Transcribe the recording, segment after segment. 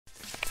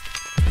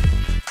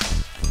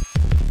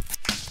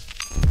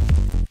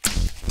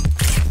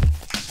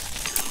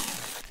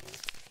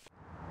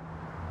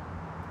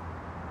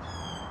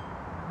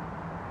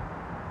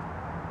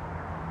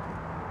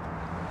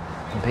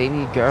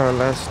Baby girl,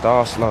 let's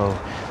start slow.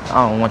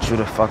 I don't want you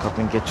to fuck up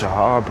and get your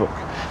heart broke.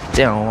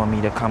 They don't want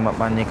me to come up,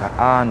 my nigga,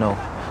 I know.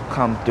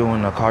 Come through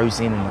in the car, you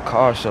seen in the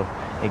car show.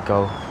 It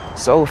go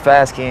so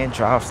fast, can't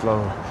drive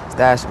slow.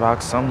 Stash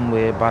rock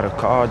somewhere by the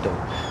car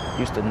though.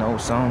 Used to know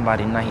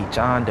somebody, now he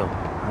John though.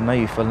 I know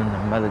you feeling the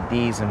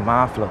melodies in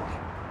my flow.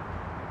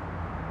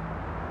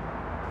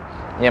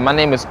 Yeah, my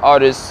name is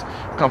Artist.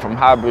 Come from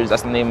Hybrids,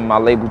 that's the name of my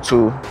label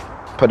too.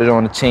 Put it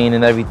on the chain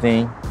and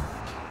everything.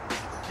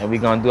 And we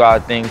gonna do our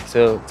thing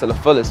till the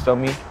fullest, feel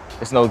me?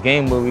 It's no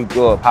game where we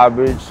grow up.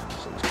 Hybrids,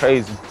 it's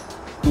crazy.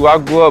 I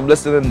grew up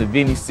listening to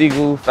Beanie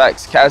Siegel,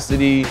 Fax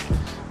Cassidy.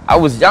 I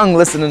was young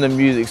listening to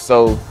music,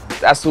 so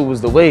that's who was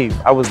the wave.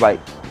 I was like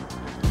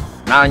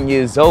 9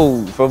 years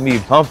old for me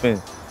pumping.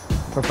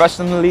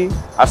 Professionally,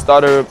 I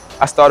started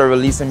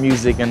releasing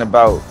music in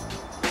about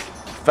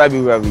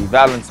February,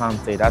 Valentine's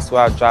Day. That's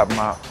where I dropped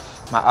my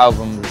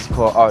album. It's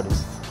called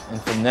Artist. And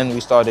from then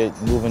we started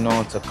moving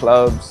on to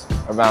clubs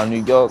around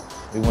New York.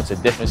 We went to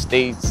different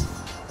states,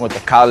 went to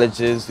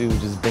colleges. We were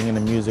just bringing the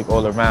music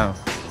all around.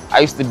 I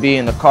used to be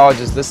in the car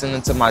just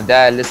listening to my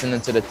dad, listening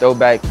to the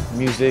throwback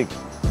music.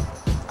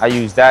 I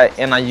use that,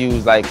 and I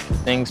use like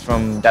things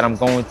that I'm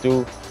going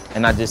through,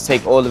 and I just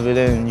take all of it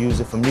in and use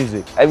it for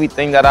music.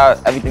 Everything that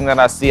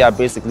I see, I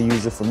basically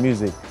use it for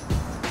music.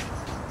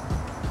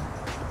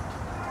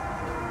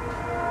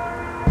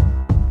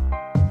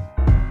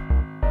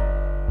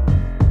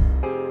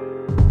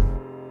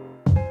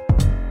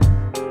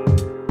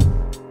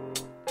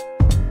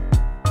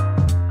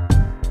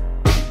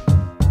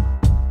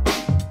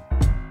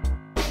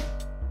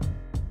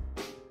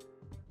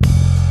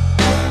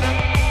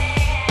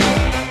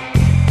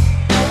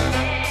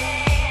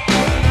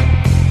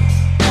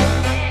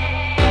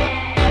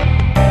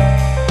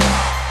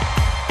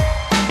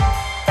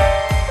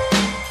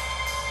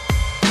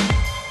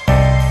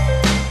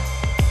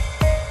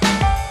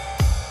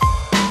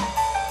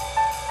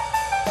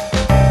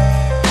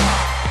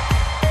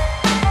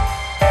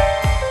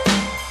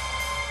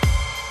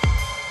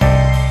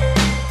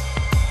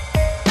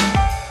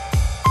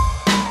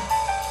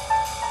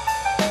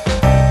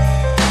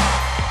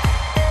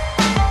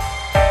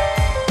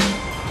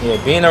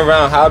 Yeah, being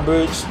around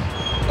Hybrids,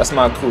 that's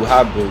my crew,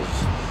 Hybrids.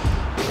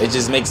 It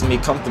just makes me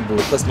comfortable.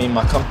 It puts me in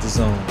my comfort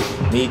zone.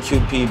 Me,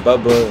 QP,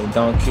 Bubba, and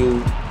Don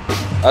Q.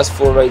 Us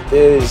four right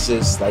there is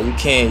just like you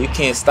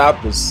can't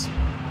stop us.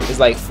 It's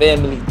like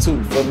family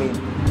too, for me.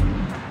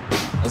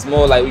 It's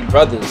more like we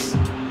brothers.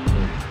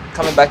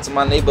 Coming back to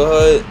my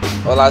neighborhood,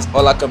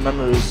 all I can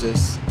remember is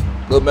just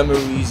good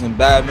memories and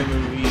bad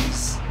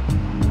memories.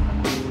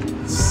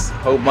 It's a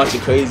whole bunch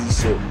of crazy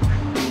shit.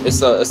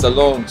 It's a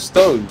long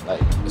story.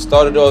 Like it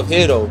started off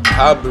here though,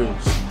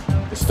 Hybrids.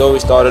 The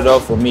story started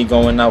off with me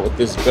going out with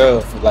this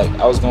girl.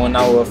 I was going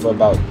out with her for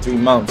about 3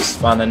 months,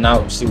 finding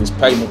out she was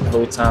pregnant the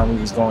whole time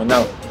we was going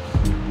out.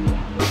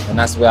 And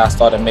that's where I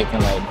started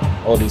making like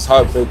all these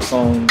heartbreak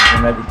songs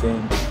and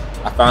everything.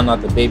 I found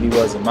out the baby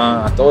wasn't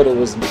mine. I thought it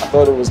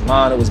was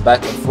mine. It was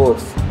back and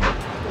forth.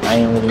 I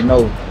didn't really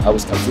know. I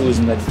was confused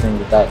and everything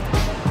with that.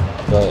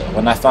 But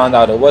when I found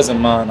out it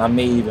wasn't mine, I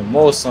made even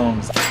more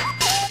songs.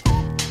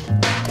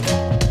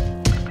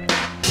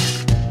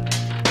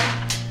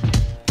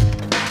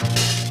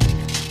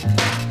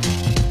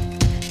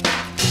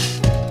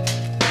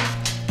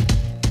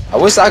 I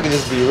wish I could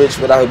just be rich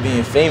without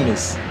being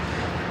famous,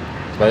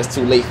 but it's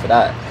too late for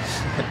that.